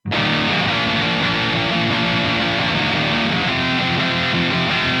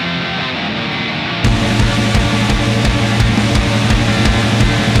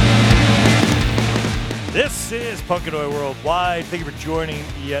Punkanoi Worldwide. Thank you for joining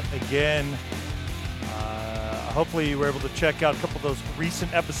yet again. Hopefully you were able to check out a couple of those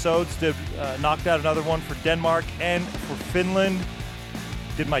recent episodes. Knocked out another one for Denmark and for Finland.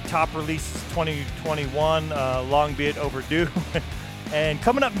 Did my top releases 2021, long be it overdue. And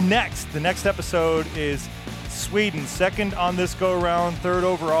coming up next, the next episode is Sweden, second on this go-around, third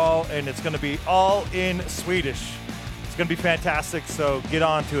overall, and it's going to be all in Swedish. It's going to be fantastic, so get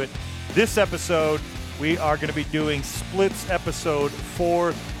on to it. This episode, we are going to be doing Splits episode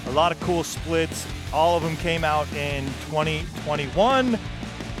 4. A lot of cool splits. All of them came out in 2021,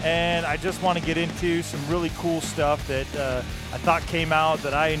 and I just want to get into some really cool stuff that I thought came out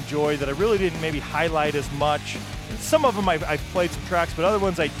that I enjoyed, that I really didn't maybe highlight as much. Some of them I've played some tracks, but other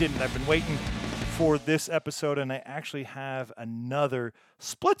ones I didn't. I've been waiting for this episode, and I actually have another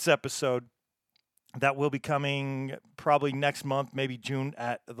Splits episode that will be coming probably next month, maybe June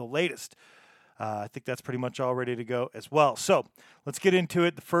at the latest. I think that's pretty much all ready to go as well. So let's get into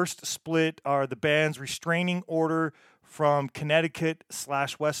it. The first split are the band's Restraining Order from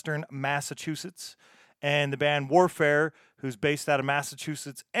Connecticut/Western Massachusetts, and the band Warfare, who's based out of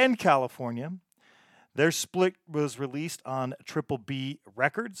Massachusetts and California. Their split was released on Triple B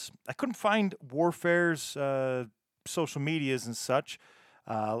Records. I couldn't find Warfare's social medias and such.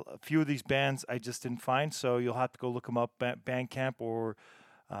 A few of these bands I just didn't find, so you'll have to go look them up at Bandcamp, or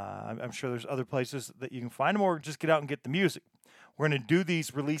I'm sure there's other places that you can find them, or just get out and get the music. We're going to do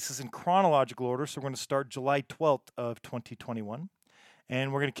these releases in chronological order, so we're going to start July 12th of 2021.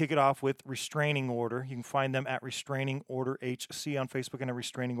 And we're going to kick it off with Restraining Order. You can find them at Restraining Order HC on Facebook and at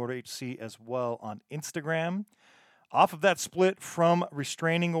Restraining Order HC as well on Instagram. Off of that split from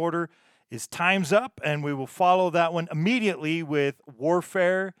Restraining Order is Time's Up, and we will follow that one immediately with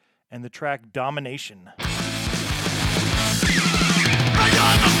Warfare and the track Domination.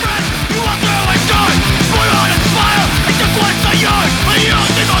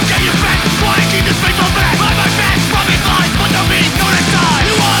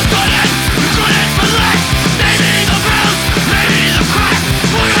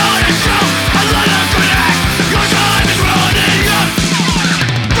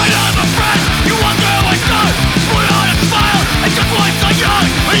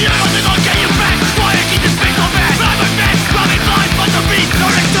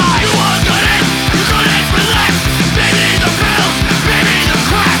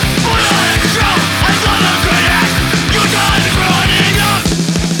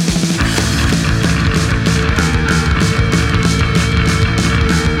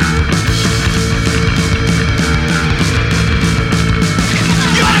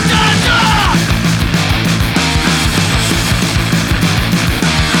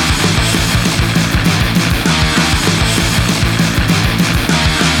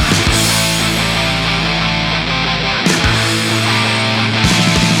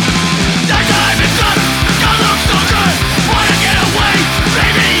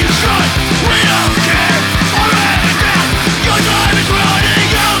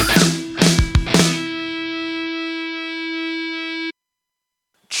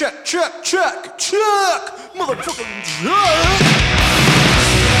 Check! Motherfucker, check!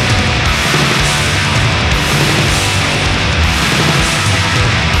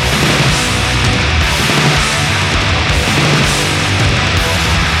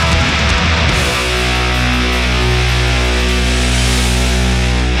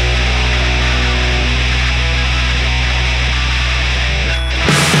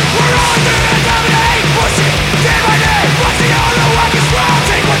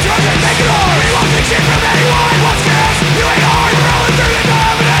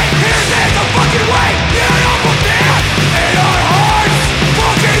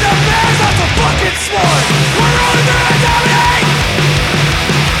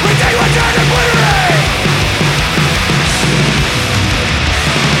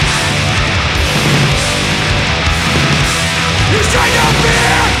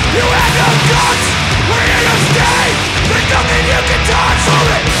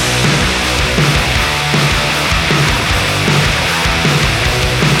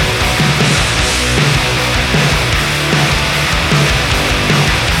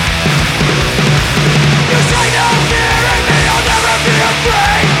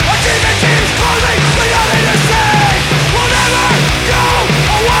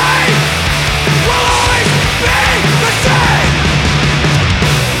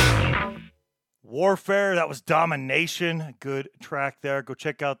 Warfare, that was Domination. Good track there. Go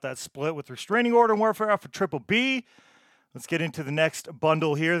check out that split with Restraining Order and Warfare off of Triple B. Let's get into the next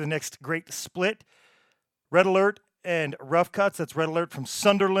bundle here, the next great split. Red Alert and Rough Cuts. That's Red Alert from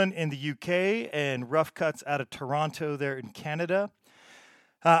Sunderland in the UK and Rough Cuts out of Toronto there in Canada.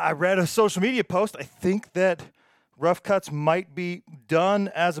 I read a social media post. I think that Rough Cuts might be done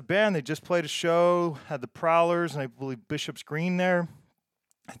as a band. They just played a show, had the Prowlers, and I believe Bishop's Green there.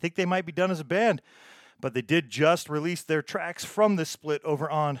 I think they might be done as a band, but they did just release their tracks from this split over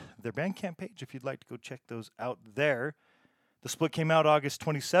on their Bandcamp page if you'd like to go check those out there. The split came out August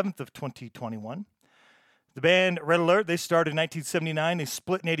 27th of 2021. The band Red Alert, they started in 1979. They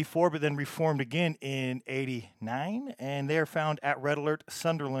split in 84, but then reformed again in 89. And they are found at Red Alert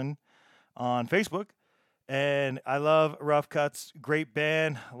Sunderland on Facebook. And I love Rough Cuts. Great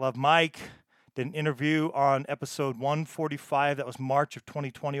band. I love Mike. Did an interview on episode 145. That was March of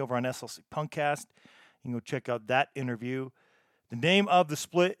 2020 over on SLC Punkcast. You can go check out that interview. The name of the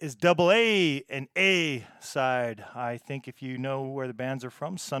split is Double A, an A side. I think if you know where the bands are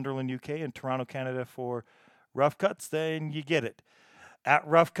from, Sunderland, UK, and Toronto, Canada for Rough Cuts, then you get it. At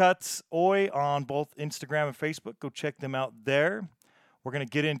Rough Cuts Oi on both Instagram and Facebook. Go check them out there. We're going to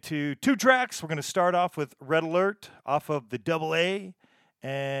get into 2 tracks. We're going to start off with Red Alert off of the Double A,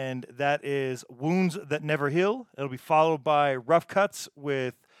 and that is Wounds That Never Heal. It'll be followed by Rough Cuts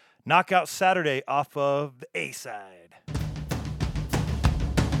with Knockout Saturday off of the A side.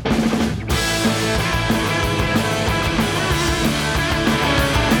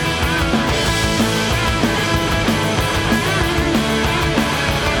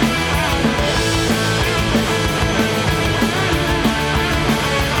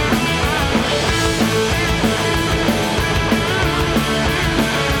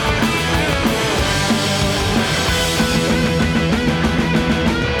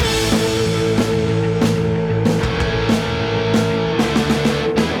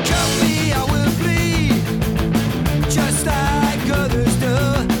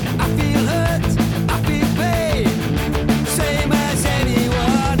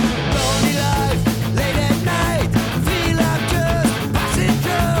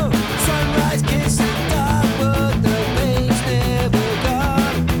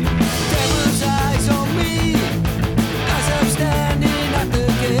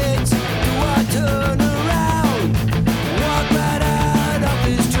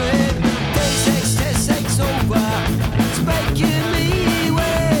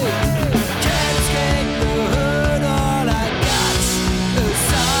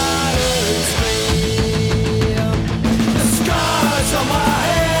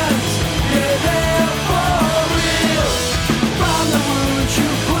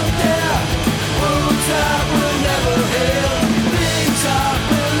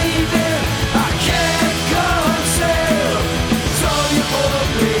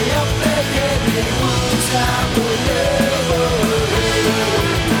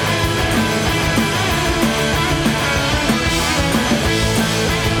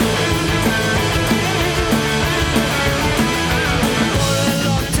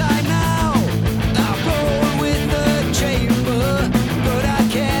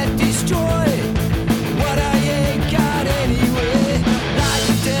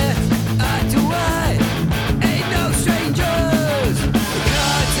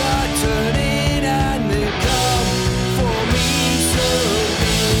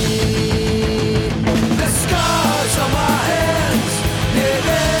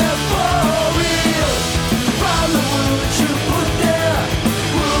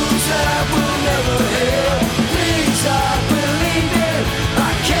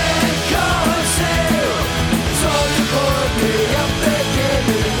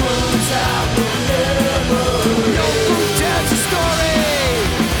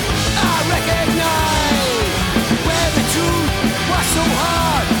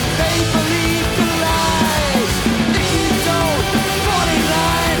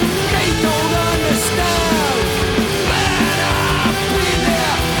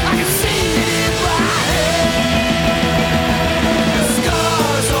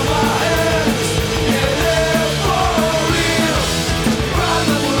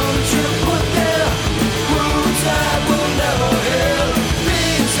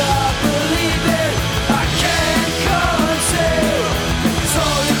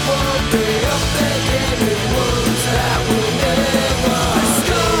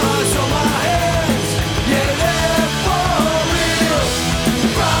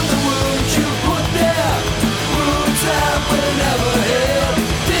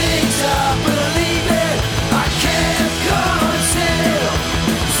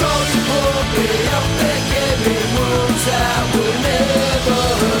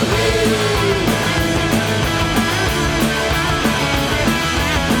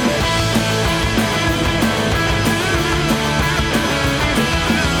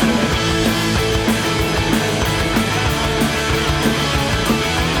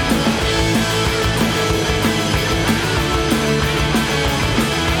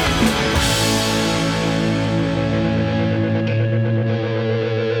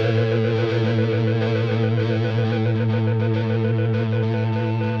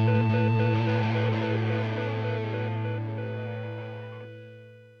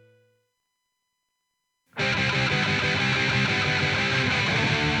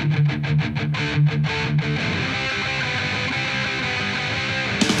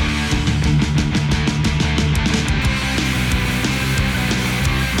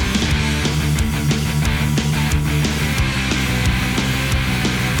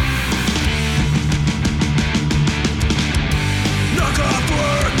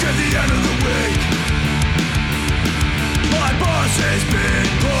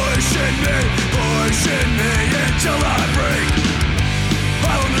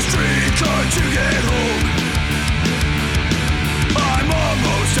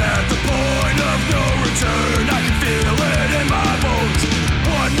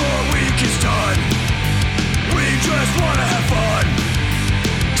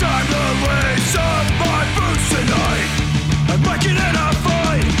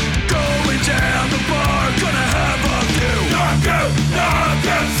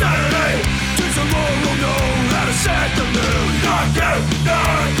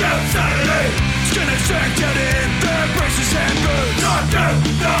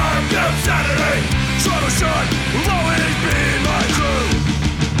 knockout Saturday. Trouble shot will always be my crew.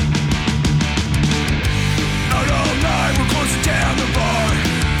 Out all night, we're closing down the bar.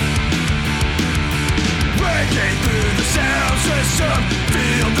 Breaking through the sound system,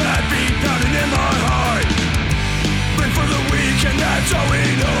 feel that beat pounding in my heart. Live for the weekend, that's all we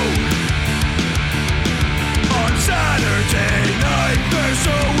know. On Saturday night, there's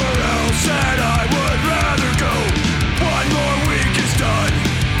nowhere else that I would rather go. One more week is done,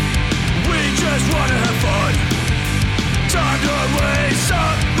 we just wanna have fun. Time to lace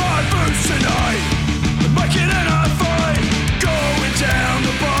up my boots tonight. Making it a fight, going down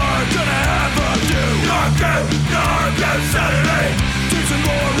the bar, gonna have a few. Knockout Saturday. Teams and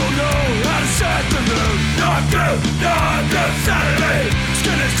more will know how to set the mood. Knockout Saturday.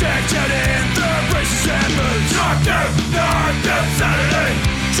 Skin is checked out in their braces and boots. Knockout Saturday.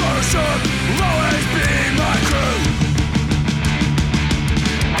 Charter Sharp will always be my crew.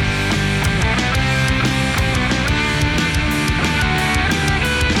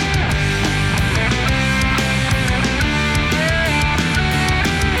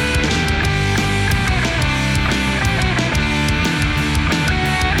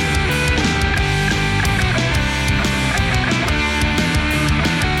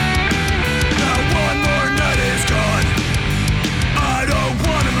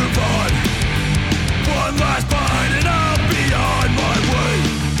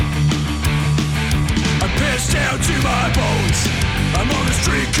 Down to my bones, I'm on the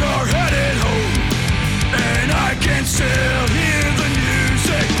streetcar headed home, and I can still hear the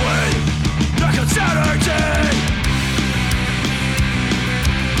music play. Knockout Saturday.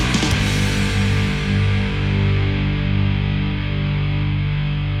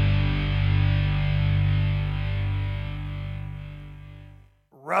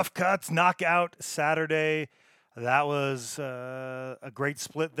 Rough Cuts, Knockout Saturday. That was a great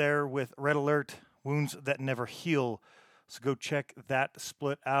split there with Red Alert, Wounds That Never Heal. So go check that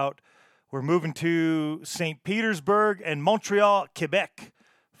split out. We're moving to St. Petersburg and Montreal, Quebec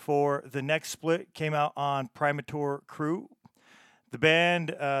for the next split. Came out on Primator Crew. The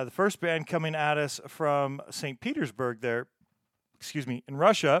band, the first band coming at us from St. Petersburg there, in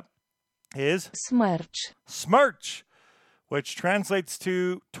Russia, is Smerch, which translates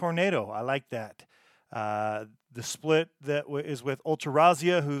to tornado. I like that. The split that is with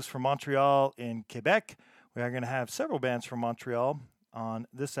Ultrarazia, who's from Montreal in Quebec. We are going to have several bands from Montreal on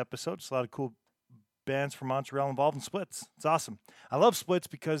this episode. Just a lot of cool bands from Montreal involved in splits. It's awesome. I love splits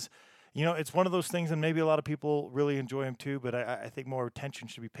because, you know, it's one of those things, and maybe a lot of people really enjoy them too, but I think more attention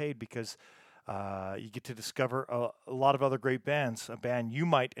should be paid because you get to discover a lot of other great bands. A band you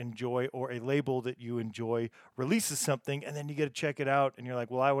might enjoy or a label that you enjoy releases something, and then you get to check it out, and you're like,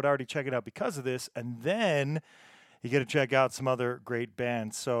 well, I would already check it out because of this, and then you get to check out some other great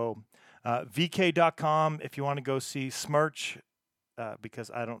bands. So VK.com if you want to go see Smerch, because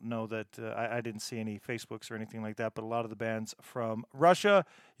I don't know that I didn't see any Facebooks or anything like that, but a lot of the bands from Russia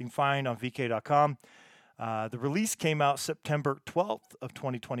you can find on VK.com. The release came out September 12th of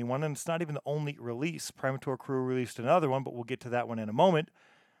 2021, and it's not even the only release. Primator Crew released another one, but we'll get to that one in a moment.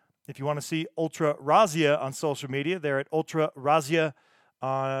 If you want to see Ultrarazia on social media, they're at Ultrarazia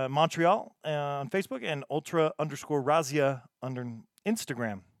Montreal on Facebook and Ultra_Razia on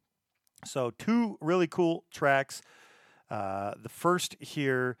Instagram. So 2 really cool tracks. The first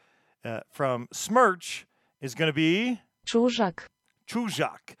here from Smerch is going to be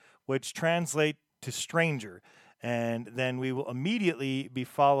Chuzak, which translates to stranger. And then we will immediately be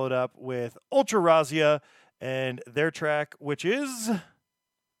followed up with Ultrarazia and their track, which is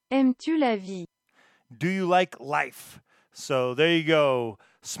Aimes-tu la vie? Do You Like Life? So there you go.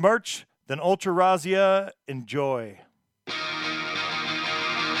 Smerch, then Ultrarazia. Enjoy.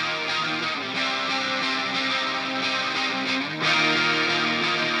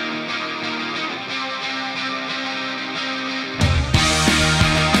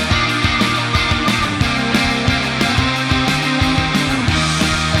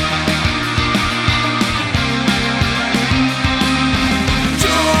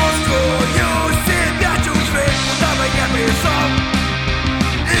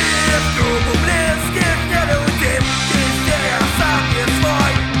 If tu blesques, quiero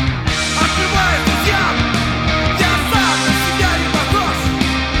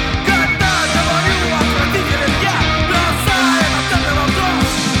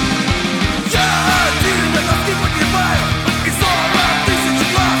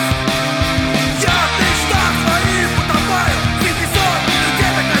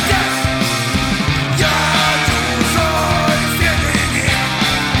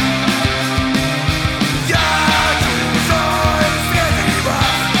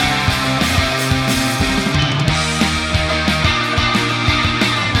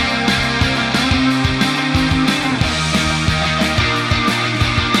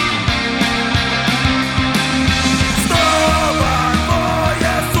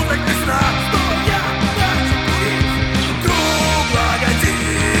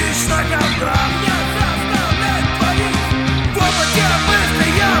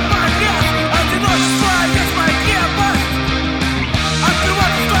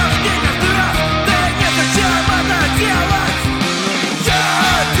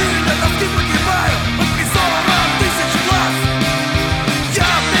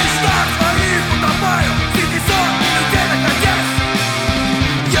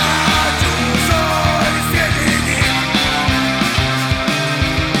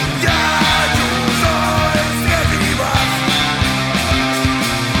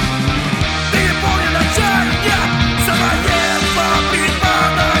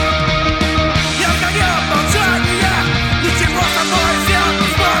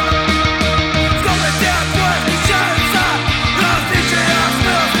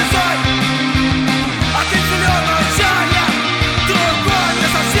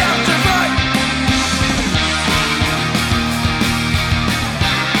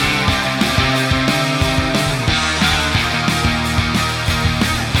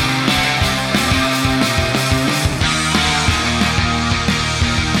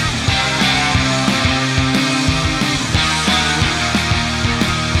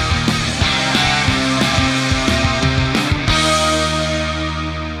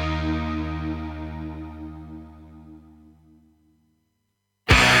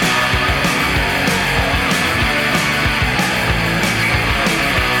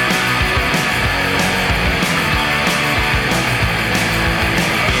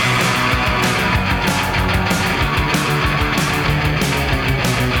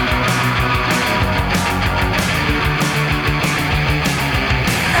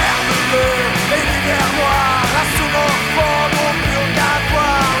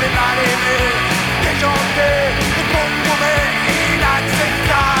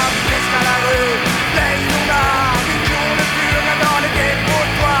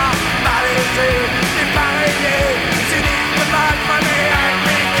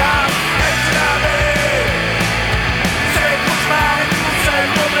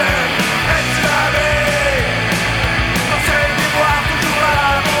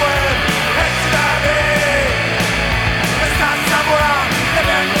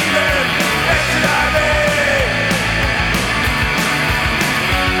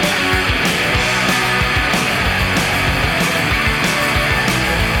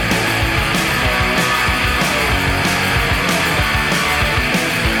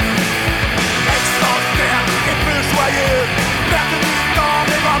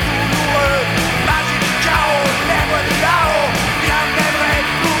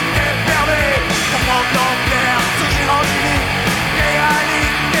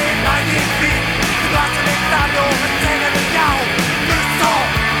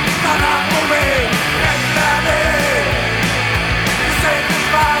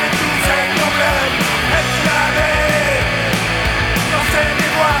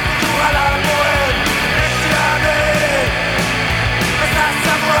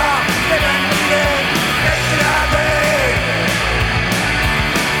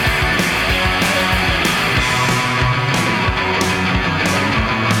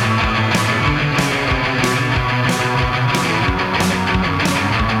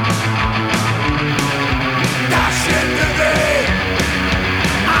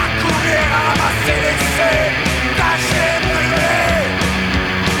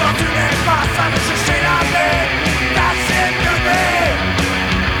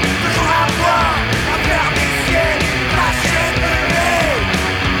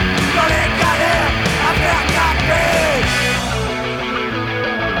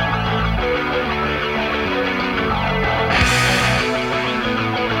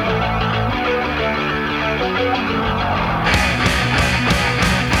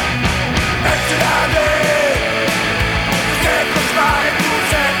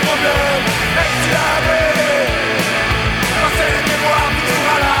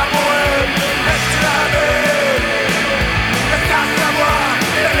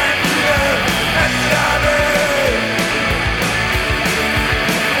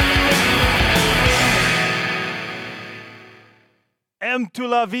Tu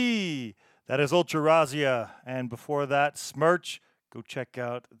la vie. That is Ultra Razia. And before that, Smirch. Go check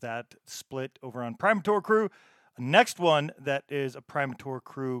out that split over on Primator Crew. Next one that is a Primator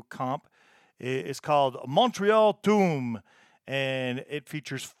Crew comp is called Montreal Tomb. And it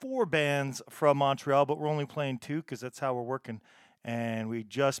features 4 bands from Montreal, but we're only playing 2 because that's how we're working. And we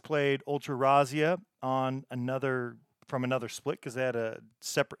just played Ultra Razia on another split because they had a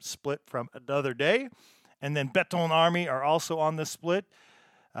separate split from another day. And then Beton Army are also on this split.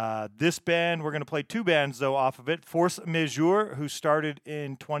 This band, we're going to play 2 bands, though, off of it. Force Majeure, who started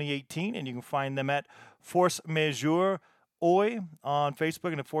in 2018, and you can find them at Force Majeure Oi on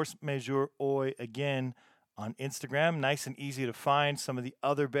Facebook and at Force Majeure Oi again on Instagram. Nice and easy to find. Some of the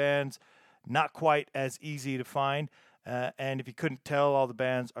other bands, not quite as easy to find. And if you couldn't tell, all the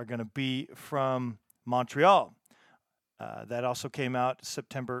bands are going to be from Montreal. That also came out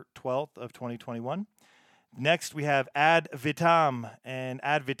September 12th of 2021. Next, we have Ad Vitam, and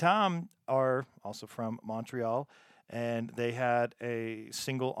Ad Vitam are also from Montreal, and they had a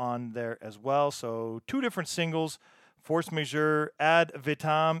single on there as well. So 2 different singles, Force Majeure, Ad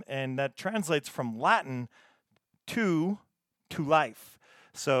Vitam, and that translates from Latin to life.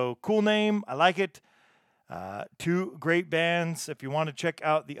 So cool name, I like it. 2 great bands. If you want to check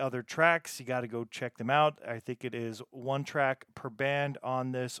out the other tracks, you got to go check them out. I think it is 1 track per band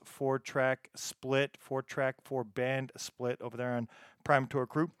on this 4-track split, 4-band split over there on Primator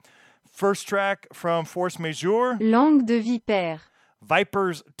Crew. First track from Force Majeure, Langue de vipère.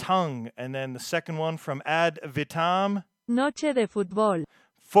 Viper's Tongue. And then the second one from Ad Vitam, Noche de fútbol.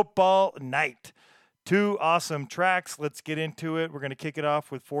 Football Night. 2 awesome tracks. Let's get into it. We're going to kick it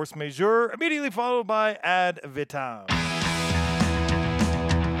off with Force Majeure, immediately followed by Ad Vitam.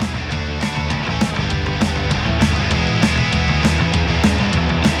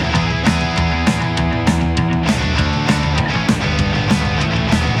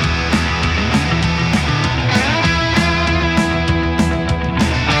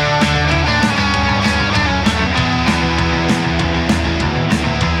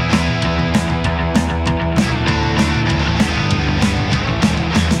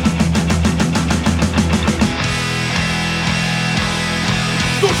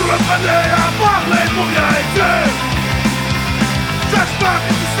 Toujours le premier à parler pour vérité. J'espère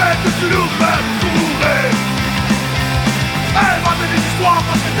que tu sais que tu nous fais mourir. Elle va des histoires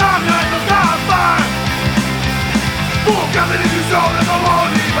parce que t'as rien d'autre à faire. Pour garder l'illusion de ton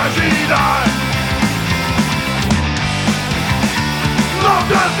monde imaginaire. L'homme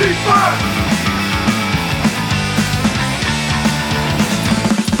de vipère.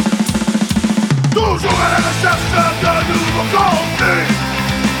 Toujours à la recherche de nouveaux contenus.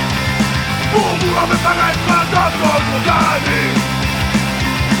 Pour vous en faire paraître notre d'amis.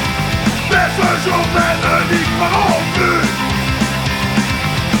 Mais ce jour ne n'y croiront plus.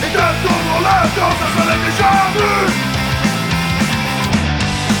 Et de tourner le dos, ça serait déjà vu.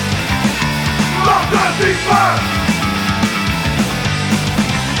 L'homme de vipère.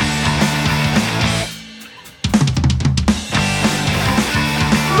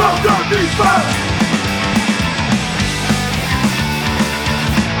 L'homme de vipère.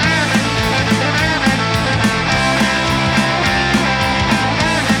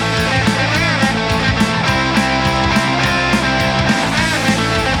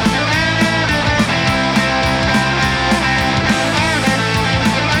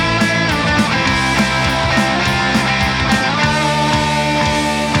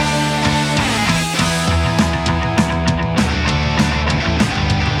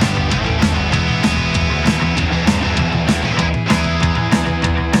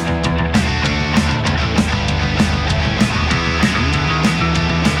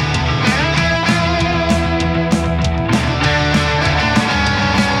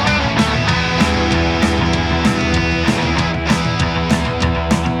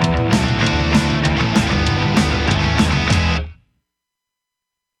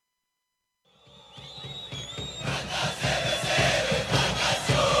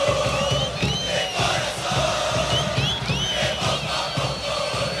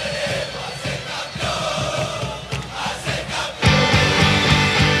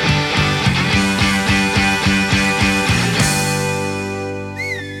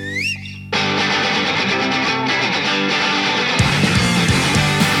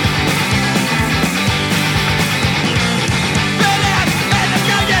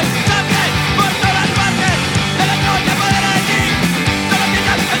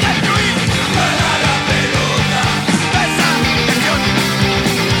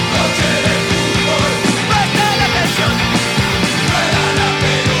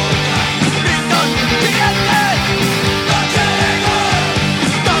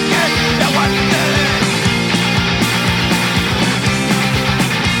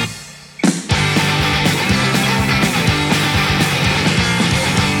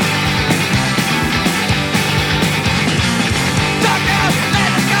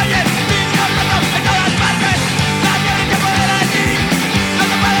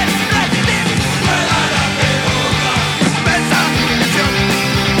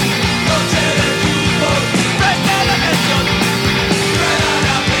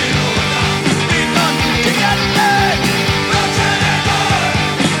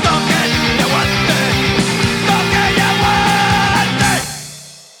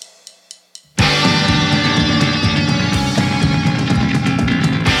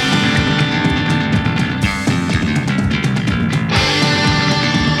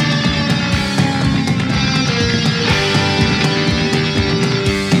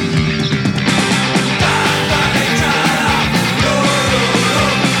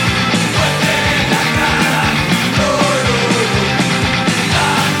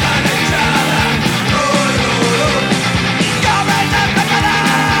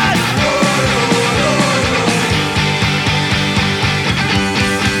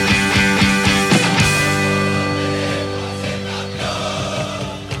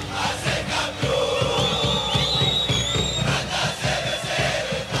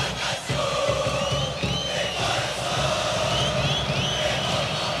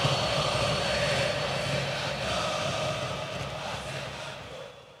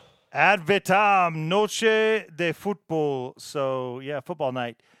 Ad Vitam, Noche de Football. So, yeah, football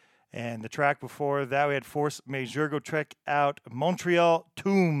night. And the track before that, we had Force Majeure. Go check out Montreal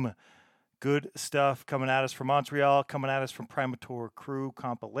Tomb. Good stuff coming at us from Montreal, coming at us from Primator Crew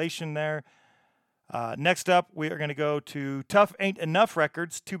compilation there. Next up, we are going to go to Tough Ain't Enough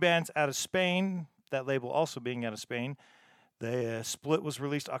Records, 2 bands out of Spain. That label also being out of Spain. The split was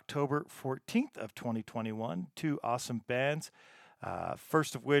released October 14th of 2021. 2 awesome bands.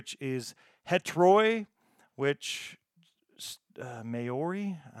 First of which is Hetroi, which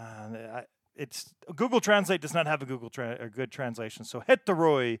Maori. It's Google Translate does not have a good translation. So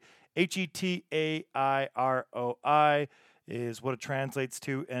Heteroi, Hetairoi is what it translates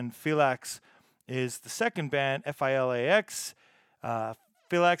to, and Philax is the second band, Filax.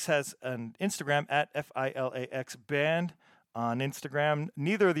 Philax has an Instagram at Filax Band on Instagram.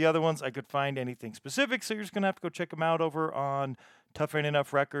 Neither of the other ones I could find anything specific, so you're just going to have to go check them out over on Tough Ain't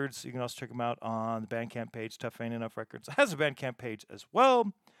Enough Records. You can also check them out on the Bandcamp page, Tough Ain't Enough Records. It has a Bandcamp page as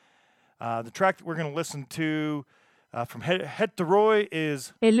well. The track that we're going to listen to from Heteroi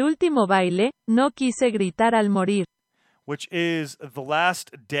is El último baile, no quise gritar al morir. Which is The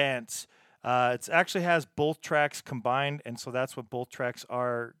Last Dance. It actually has both tracks combined, and so that's what both tracks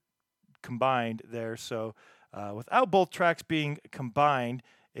are combined there. So without both tracks being combined,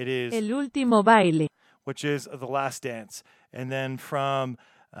 it is El último baile, which is The Last Dance. And then from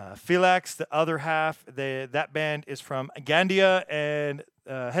Philax, the other half, that band is from Gandia, and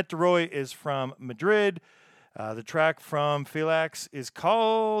Heteroi is from Madrid. The track from Philax is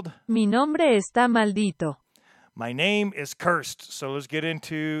called Mi nombre está maldito. My Name is Cursed. So let's get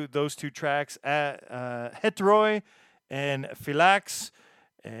into those 2 tracks at Heteroi and Philax.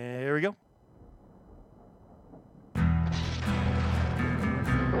 Here we go.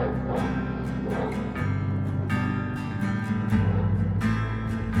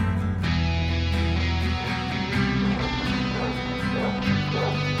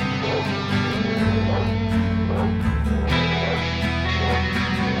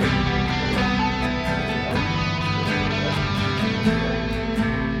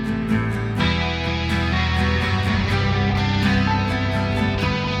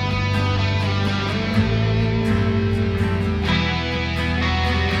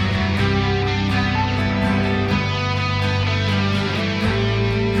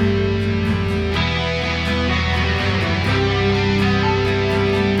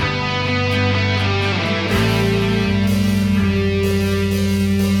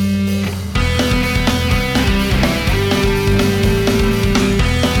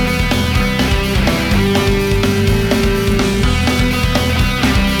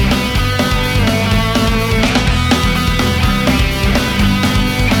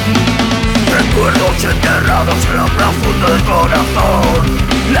 Enterrados en lo profundo del corazón.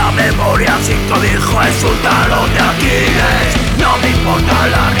 La memoria sin cobijo es un talón de Aquiles. No me importa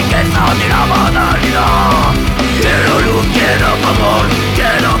la riqueza ni la banalidad. Quiero luz, quiero amor,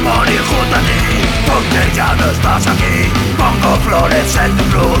 quiero morir junto a ti. Porque ya no estás aquí, pongo flores en tu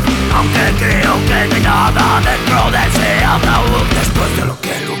cruz. Aunque creo que no hay nada dentro de ese ataúd. Después de lo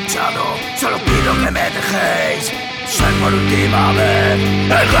que he luchado, solo pido que me dejéis ser por última vez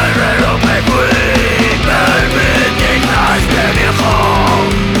el guerrero que fui. Permitid a este viejo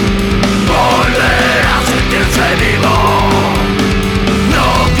volver a sentirse vivo. No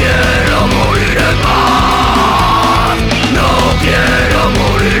quiero morir en paz, no quiero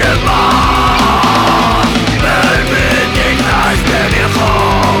morir en paz. Permitid a este viejo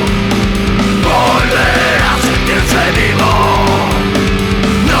volver a sentirse vivo.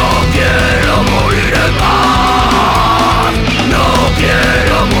 No quiero morir en paz, no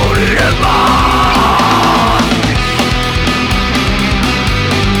quiero morir en paz.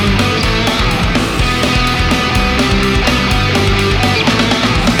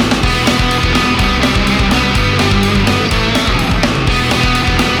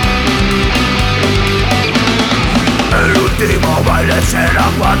 El último baile será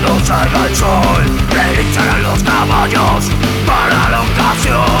cuando salga el sol. Relincharán los caballos para la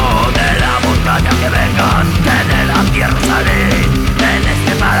ocasión. De la montaña que vengan, que de la tierra salí. En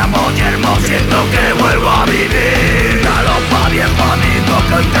este páramo yermo siento que vuelvo a vivir. Galopa viejo amigo,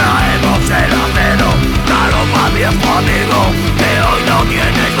 que hoy traemos el acero. Galopa viejo amigo, que hoy no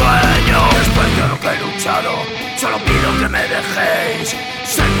tiene dueño. Después de lo que he luchado, solo pido que me dejéis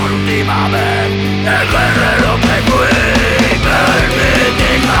ser por última vez el guerrero que fui.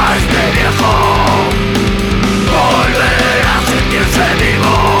 Permitid a este viejo volver a sentirse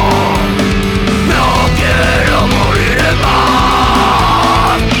vivo. No quiero morir en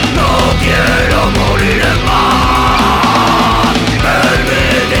paz, no quiero morir en paz.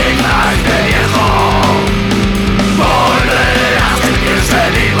 Permitid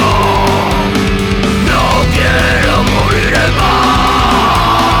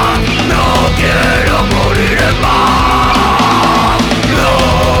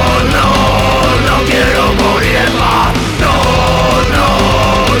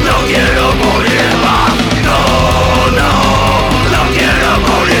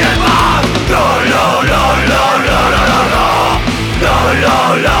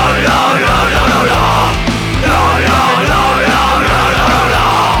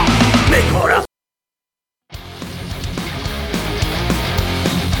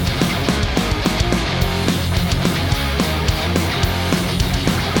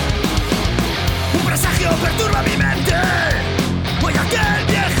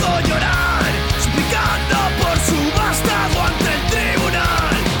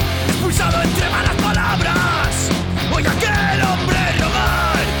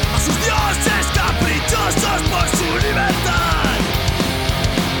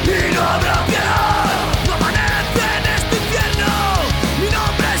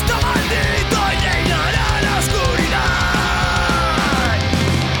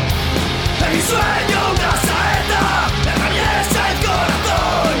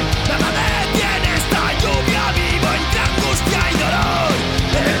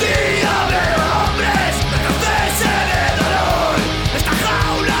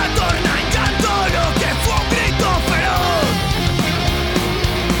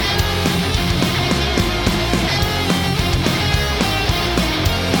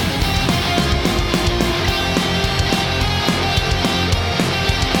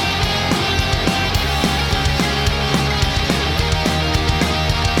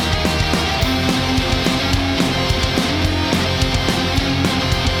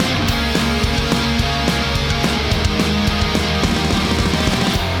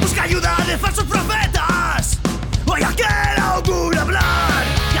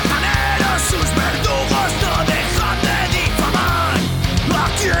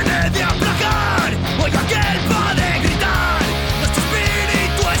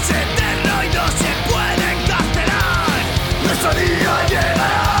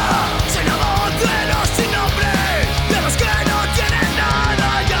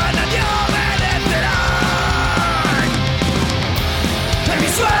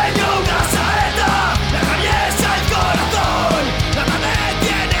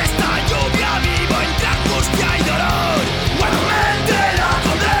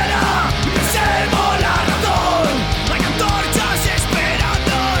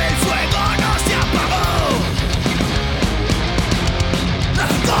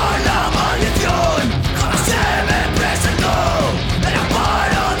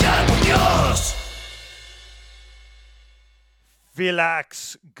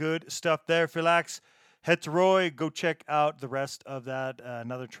Philax. Good stuff there, Philax. Head to Roy. Go check out the rest of that.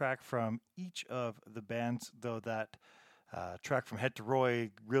 Another track from each of the bands, though that track from Head to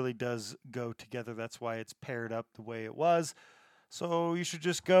Roy really does go together. That's why it's paired up the way it was. So you should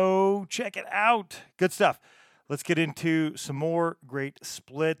just go check it out. Good stuff. Let's get into some more great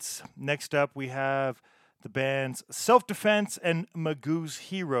splits. Next up, we have the bands Self Defense and Magoo's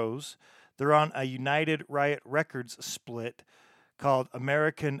Heroes. They're on a United Riot Records split called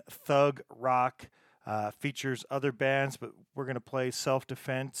American Thug Rock. Features other bands, but we're going to play Self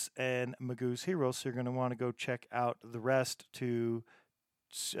Defense and Magoo's Heroes, so you're going to want to go check out the rest to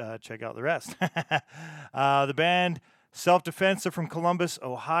check out the rest. The band Self Defense are from Columbus,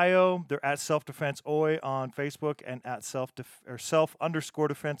 Ohio. They're at Self Defense Oi on Facebook and at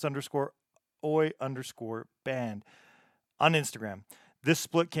self_defense_oi_band on Instagram. This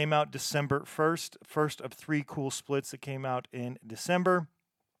split came out December 1st, first of 3 cool splits that came out in December.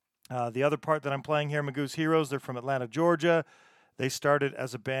 The other part that I'm playing here, Magoo's Heroes, they're from Atlanta, Georgia. They started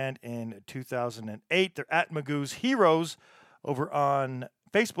as a band in 2008. They're at Magoo's Heroes over on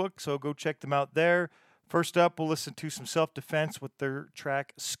Facebook, so go check them out there. First up, we'll listen to some Self Defense with their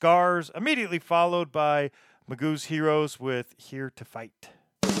track Scars, immediately followed by Magoo's Heroes with Here to Fight.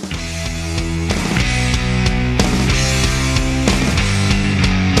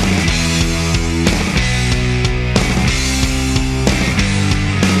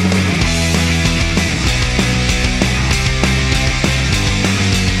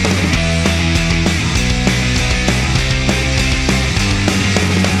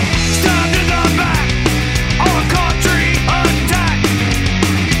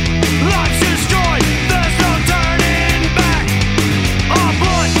 Life's destroyed, there's no turning back.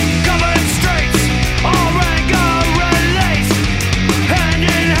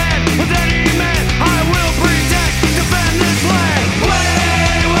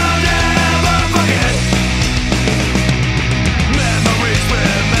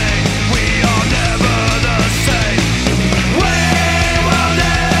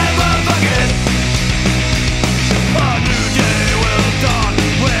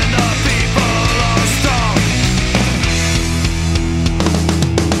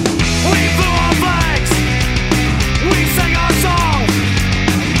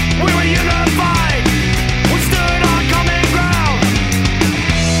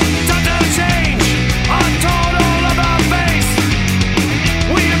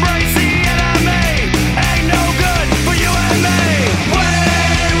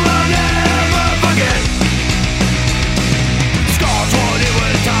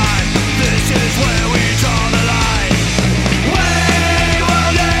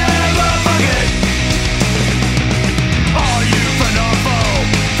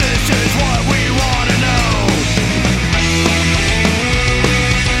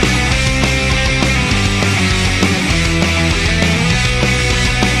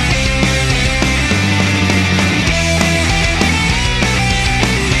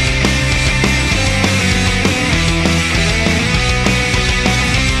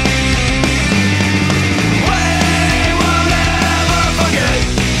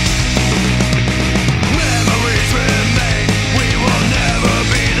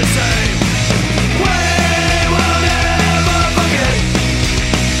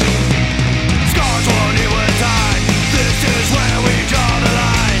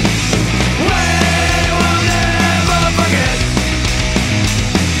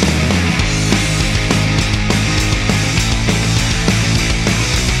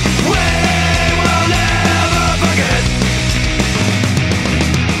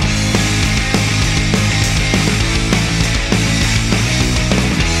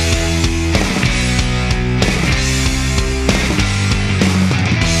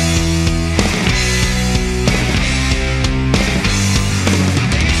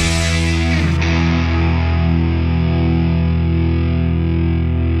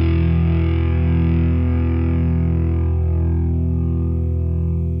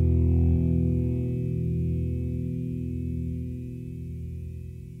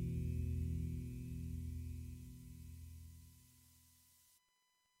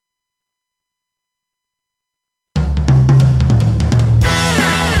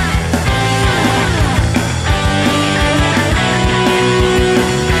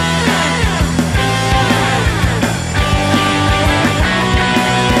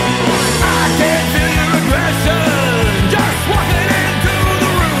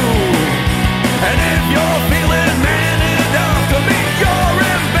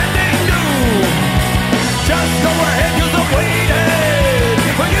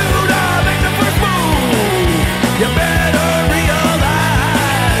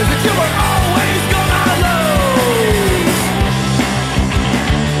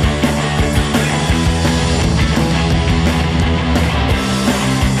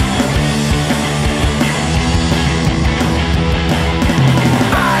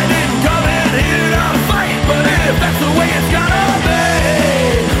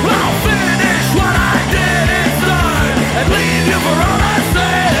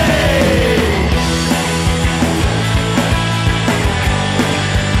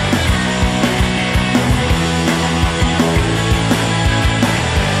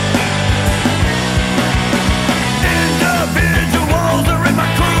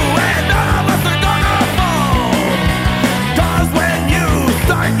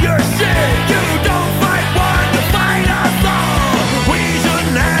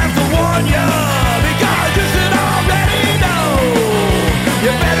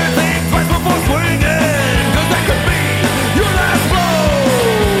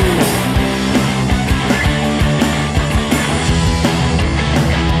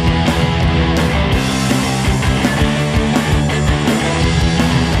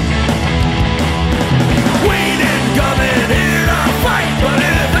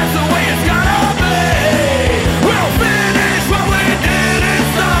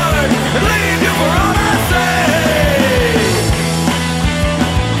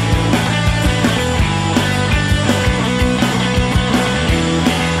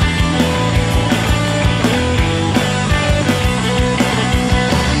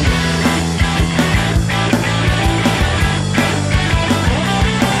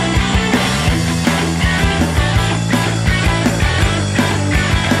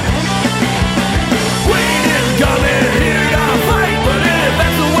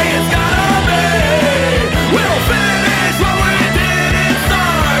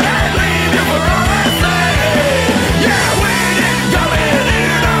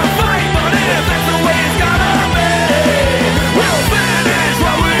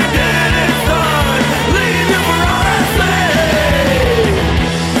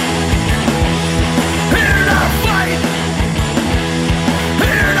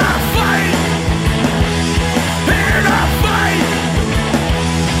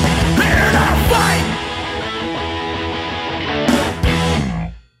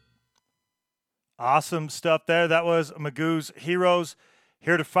 Awesome stuff there. That was Magoo's Heroes,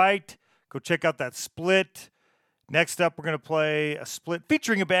 Here to Fight. Go check out that split. Next up, we're going to play a split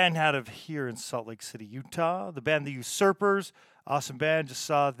featuring a band out of here in Salt Lake City, Utah. The band The Usurpers. Awesome band. Just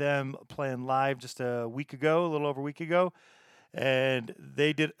saw them playing live just a week ago, a little over a week ago. And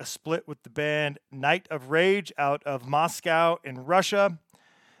they did a split with the band Night of Rage out of Moscow in Russia.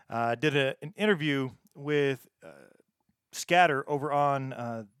 Did an interview with Scatter over on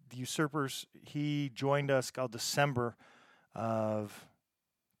The Usurpers. He joined us called December of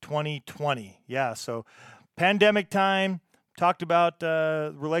 2020. Yeah, so pandemic time. Talked about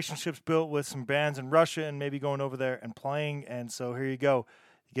relationships built with some bands in Russia and maybe going over there and playing. And so here you go.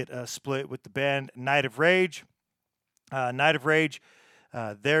 You get a split with the band Night of Rage. Night of Rage,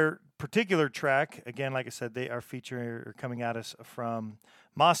 their particular track, again, like I said, they are featuring or coming at us from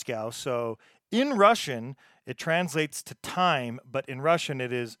Moscow. So in Russian, it translates to time, but in Russian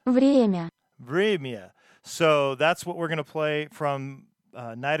it is Время. Время. So that's what we're going to play from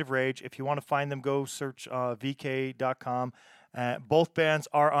Night of Rage. If you want to find them, go search vk.com. Both bands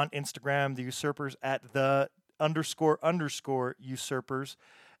are on Instagram, The Usurpers at the __ Usurpers,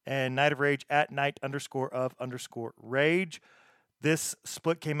 and Night of Rage at night_of_rage. This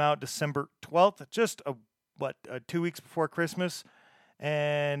split came out December 12th, just 2 weeks before Christmas.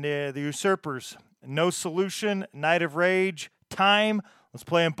 And the Usurpers, No Solution, Night of Rage, Time. Let's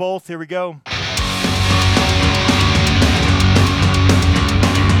play them both. Here we go.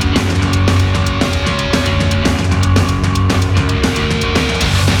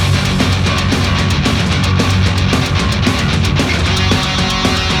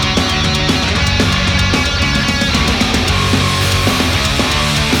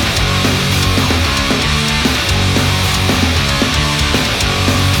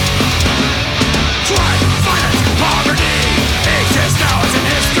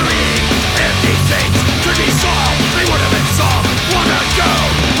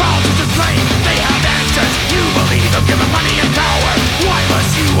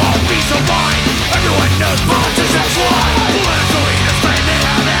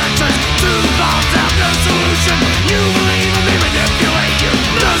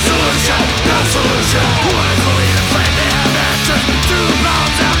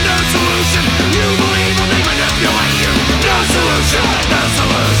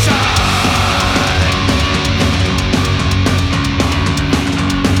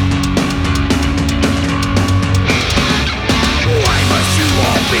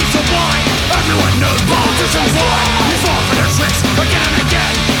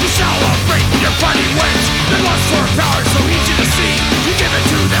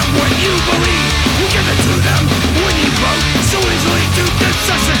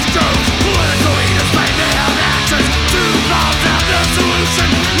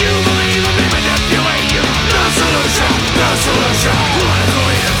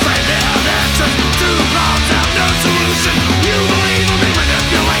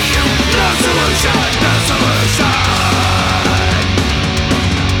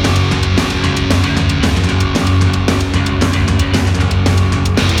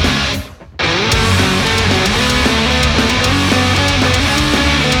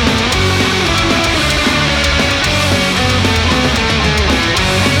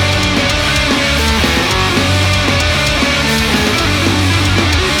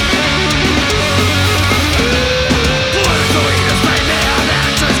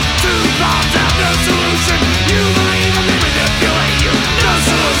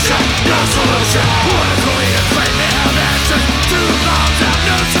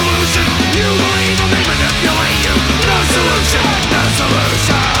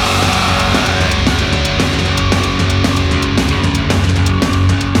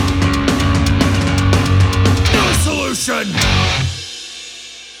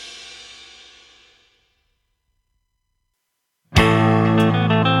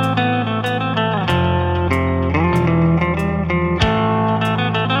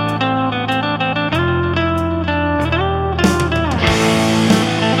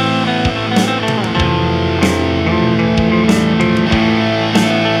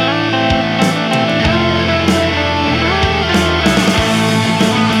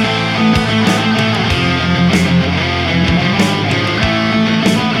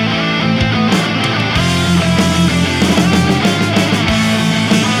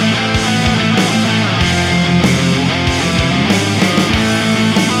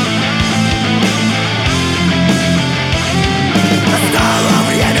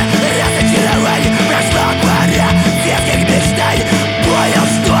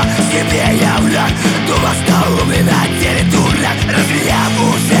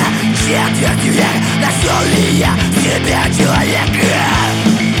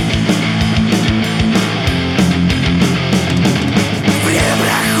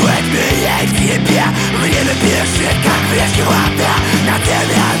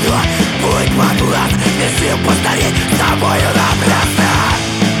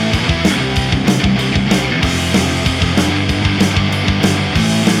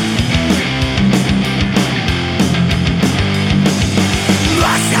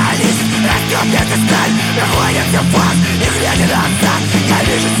 начинаться. Я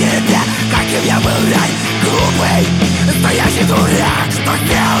вижу себя, каким я был рай. Глупый, настоящий дурак. Что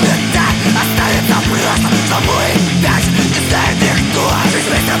сделал не так, останется в прошлом. Что будет дальше, не знает никто. Жизнь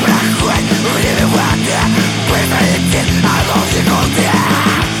быстро проходит, время вода. Быстро летит, оно в секунде.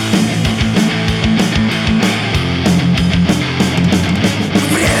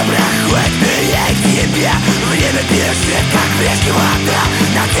 Время проходит, меняет тебя. Время бежит, как прежде вода.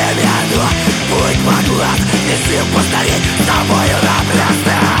 На тебе оно, путь по глаз. Не сил повторить с тобою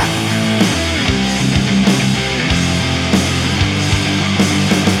напрасно.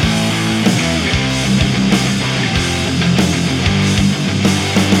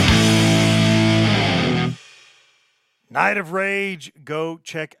 Night of Rage, go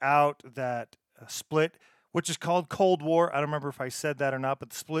check out that split, which is called Cold War. I don't remember if I said that or not, but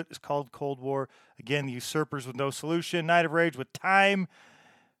the split is called Cold War. Again, the Usurpers with No Solution. Night of Rage with Time.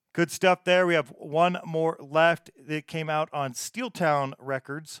 Good stuff there. We have one more left. It came out on Steeltown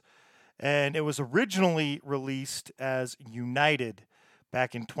Records, and it was originally released as United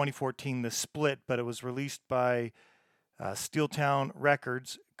back in 2014, the split, but it was released by Steeltown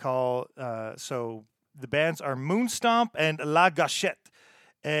Records. So the bands are Moonstomp and La Gâchette,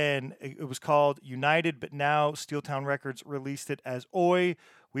 and it was called United, but now Steeltown Records released it as Oi,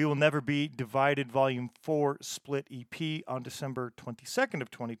 We Will Never Be Divided Volume 4 Split EP on December 22nd of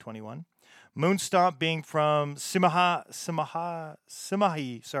 2021. Moonstomp being from Cimahi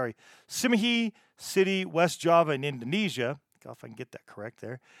City, West Java in Indonesia. If I can get that correct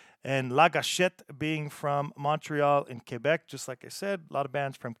there. And La Gâchette being from Montreal in Quebec. Just like I said, a lot of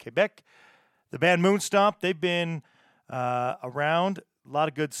bands from Quebec. The band Moonstomp, they've been around, a lot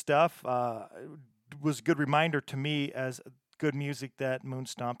of good stuff. It was a good reminder to me as good music that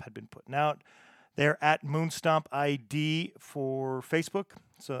Moonstomp had been putting out. They're at Moonstomp ID for Facebook,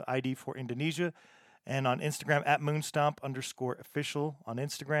 so ID for Indonesia, and on Instagram at Moonstomp_official on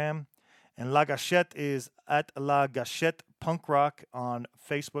Instagram. And La Gâchette is at La Gâchette Punk Rock on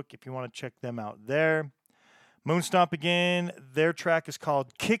Facebook if you want to check them out there. Moonstomp again, their track is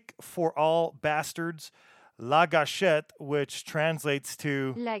called Kick for All Bastards. La Gâchette, which translates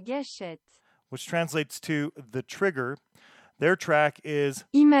to La Gâchette. The Trigger. Their track is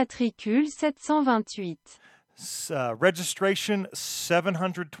Immatricule 728. Registration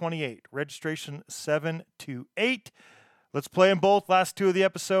 728. Registration 728. Let's play them both. Last two of the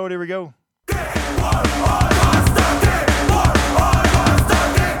episode. Here we go.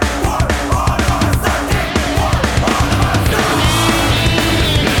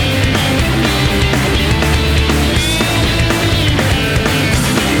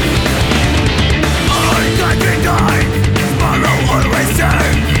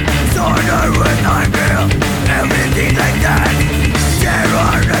 Everything like that.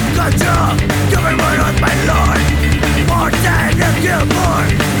 Terror and control. Government on my lord. More than a kill more.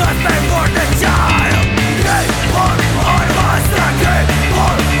 Not pay for the child. They pour on us again.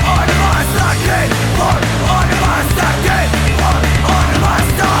 Pour on us again. Pour on us again. Pour on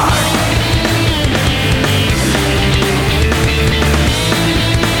us again.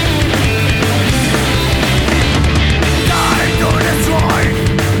 Time to destroy.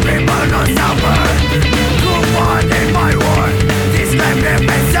 People don't suffer. In my war, this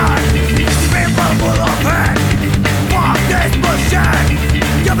magnificent. People full of hate. Fuck this bullshit.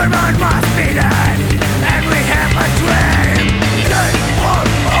 Government must be dead. And we have a dream. They war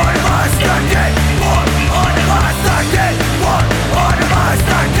on us again. War on us again. War on us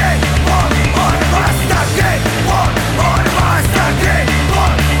again. War on us again. War on us again.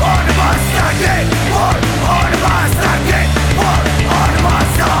 War on us again. War on us again. War on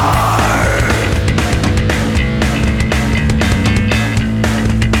us again.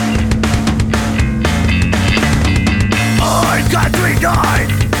 Country died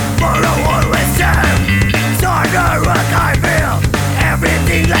for a war with them. Sorter what I feel,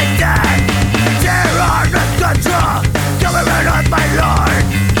 everything like that. Terror, not control, government on my lord.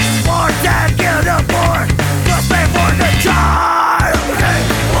 More than kill the poor, just pay for the child. Hey,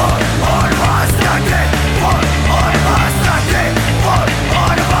 war on us again, war on us again, war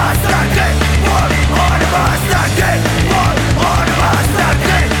on us again, war on us again, war on us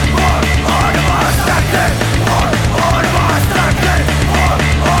again, war on us again, war on us again, war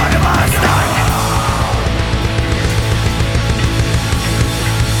on us again.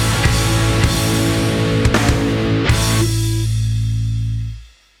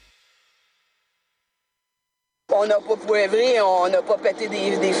 On n'a pas poivré, on n'a pas pété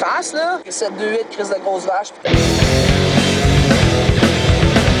des faces, là. 7-2-8, crise de grosse vache.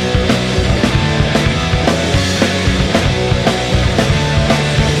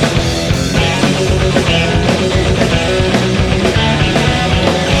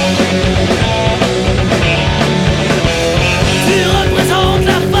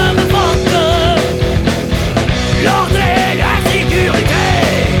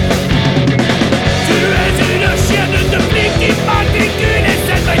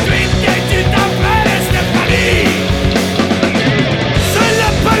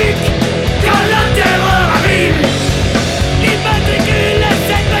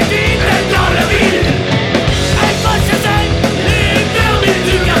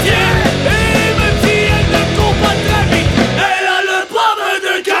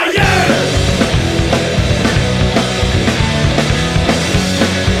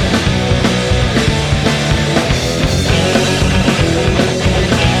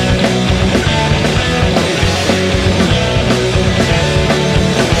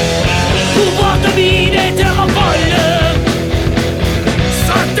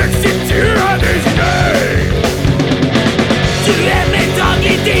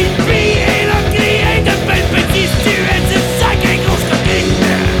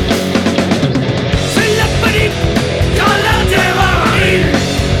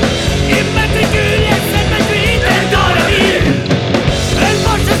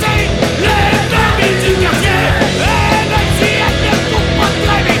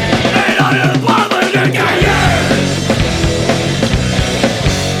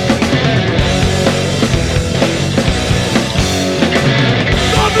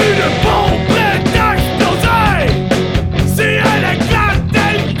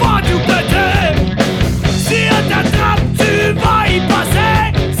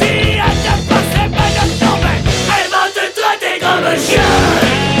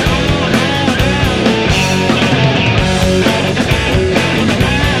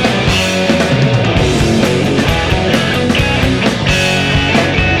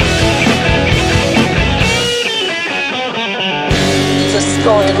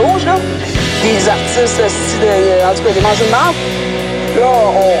 points rouges, là. Des artistes, en tout cas, des mangeurs de marde. Là,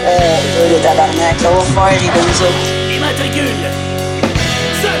 le tabarnak, ça va faire river ça. Immatricule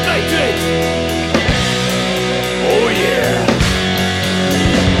 728. Oh yeah.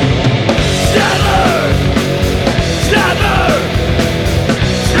 Slammer! Slammer!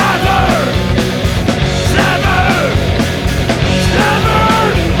 Slammer! Slammer! Slammer!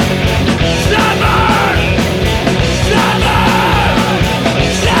 Slammer! Slammer!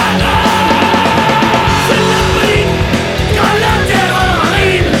 Slammer! C'est la folie quand la terreur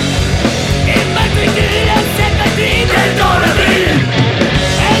arrive. Immatricule à 728 est dans la ville.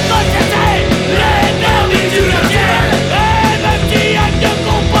 Elle va chercher les permis du ciel. Et même si elle ne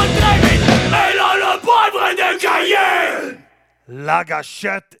comprend très vite, elle a le poivre de Cayenne. La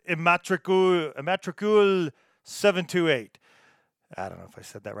Gâchette Immatricule 728. I don't know if I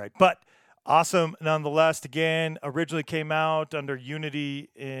said that right, but awesome nonetheless. Again, originally came out under Unite,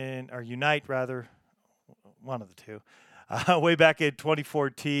 one of the two, way back in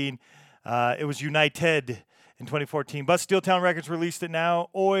 2014. It was United in 2014, but Steeltown Records released it now.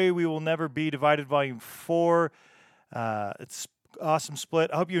 Oi, We Will Never Be Divided Volume 4. It's awesome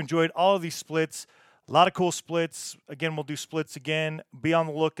split. I hope you enjoyed all of these splits. A lot of cool splits. Again, we'll do splits again. Be on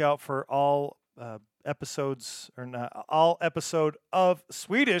the lookout for all all episode of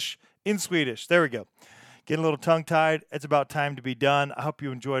Swedish in Swedish. There we go. Getting a little tongue-tied. It's about time to be done. I hope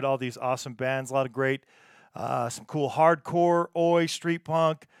you enjoyed all these awesome bands. A lot of great, some cool hardcore, oi, street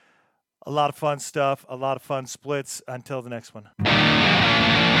punk. A lot of fun stuff. A lot of fun splits. Until the next one.